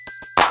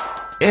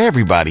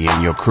Everybody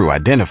in your crew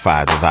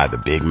identifies as either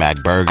Big Mac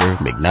Burger,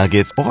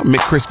 McNuggets, or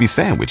McCrispy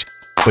Sandwich.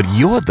 But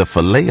you're the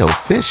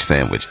Filet-O-Fish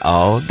Sandwich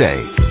all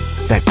day.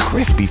 That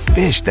crispy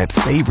fish, that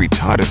savory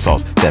tartar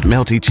sauce, that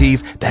melty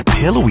cheese, that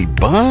pillowy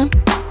bun.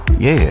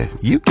 Yeah,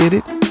 you get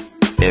it.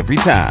 Every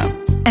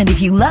time. And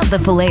if you love the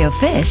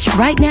Filet-O-Fish,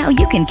 right now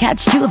you can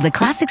catch two of the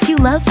classics you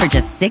love for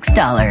just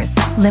 $6.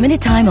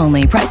 Limited time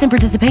only. Price and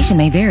participation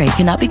may vary.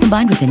 Cannot be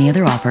combined with any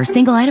other offer.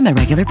 Single item at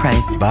regular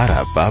price.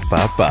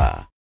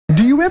 Ba-da-ba-ba-ba.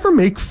 Do you ever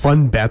make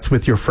fun bets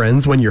with your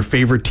friends when your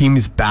favorite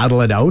teams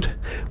battle it out?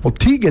 Well,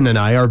 Teagan and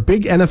I are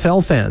big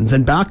NFL fans,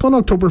 and back on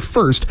October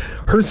 1st,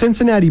 her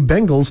Cincinnati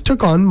Bengals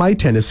took on my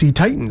Tennessee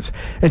Titans.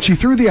 And she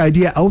threw the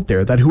idea out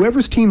there that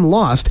whoever's team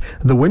lost,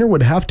 the winner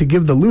would have to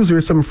give the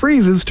loser some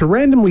phrases to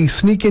randomly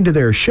sneak into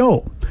their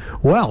show.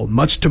 Well,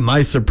 much to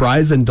my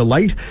surprise and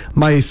delight,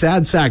 my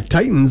sad sack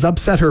Titans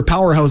upset her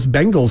powerhouse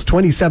Bengals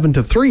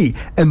 27-3,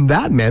 and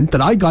that meant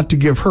that I got to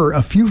give her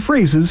a few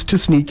phrases to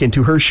sneak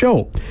into her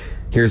show.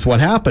 Here's what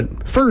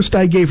happened. First,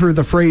 I gave her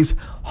the phrase,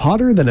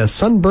 hotter than a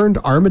sunburned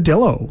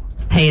armadillo.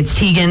 Hey, it's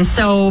Teagan.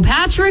 So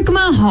Patrick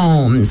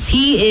Mahomes,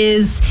 he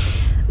is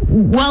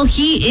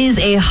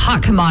a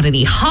hot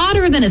commodity,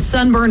 hotter than a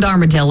sunburned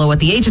armadillo. At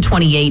the age of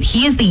 28,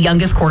 he is the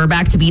youngest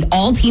quarterback to beat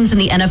all teams in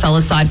the NFL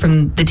aside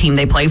from the team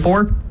they play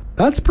for.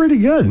 That's pretty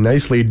good.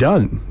 Nicely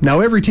done. Now,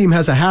 every team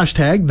has a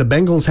hashtag. The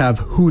Bengals have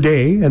Who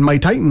Dey, and my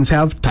Titans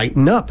have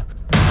Tighten Up.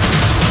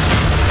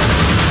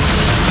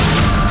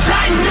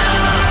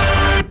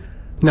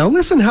 Now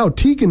listen how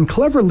Teagan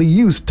cleverly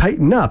used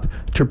Tighten Up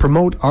to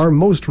promote our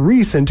most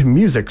recent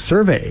music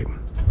survey.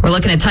 We're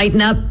looking at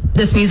Tighten Up,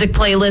 this music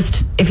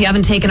playlist. If you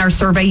haven't taken our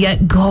survey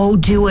yet, go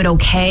do it,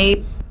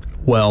 okay?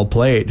 Well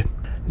played.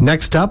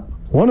 Next up,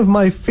 one of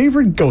my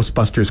favorite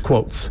Ghostbusters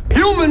quotes.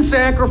 Human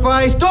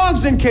sacrifice,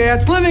 dogs and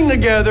cats living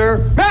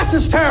together, mass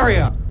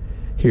hysteria.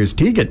 Here's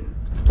Teagan.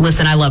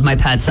 Listen, I love my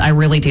pets. I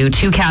really do.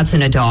 2 cats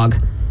and a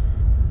dog.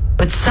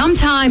 But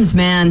sometimes,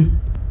 man,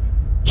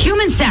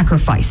 human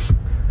sacrifice.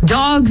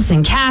 Dogs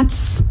and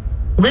cats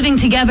living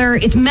together.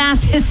 It's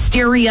mass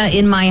hysteria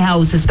in my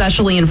house,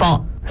 especially in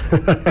fall.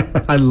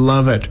 I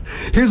love it.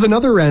 Here's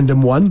another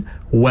random one.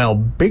 Well,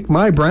 bake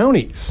my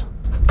brownies.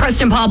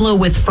 Preston Pablo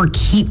with For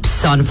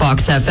Keeps on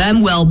Fox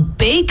FM. Well,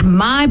 bake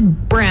my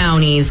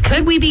brownies.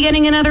 Could we be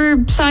getting another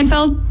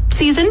Seinfeld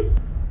season?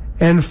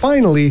 And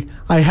finally,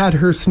 I had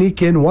her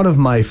sneak in one of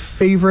my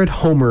favorite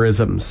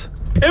Homerisms.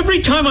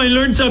 Every time I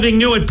learn something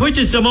new, it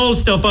pushes some old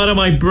stuff out of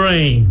my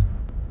brain.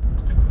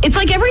 It's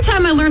like every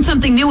time I learn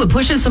something new, it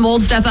pushes some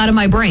old stuff out of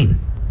my brain.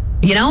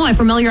 You know, I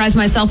familiarize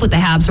myself with the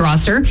Habs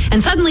roster,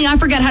 and suddenly I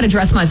forget how to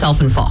dress myself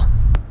in fall.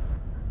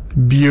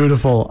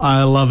 Beautiful.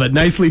 I love it.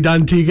 Nicely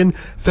done, Teagan.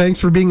 Thanks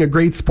for being a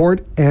great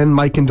sport, and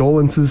my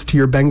condolences to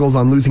your Bengals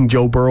on losing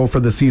Joe Burrow for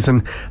the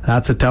season.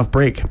 That's a tough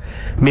break.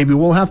 Maybe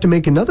we'll have to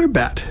make another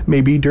bet.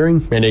 Maybe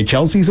during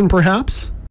NHL season, perhaps?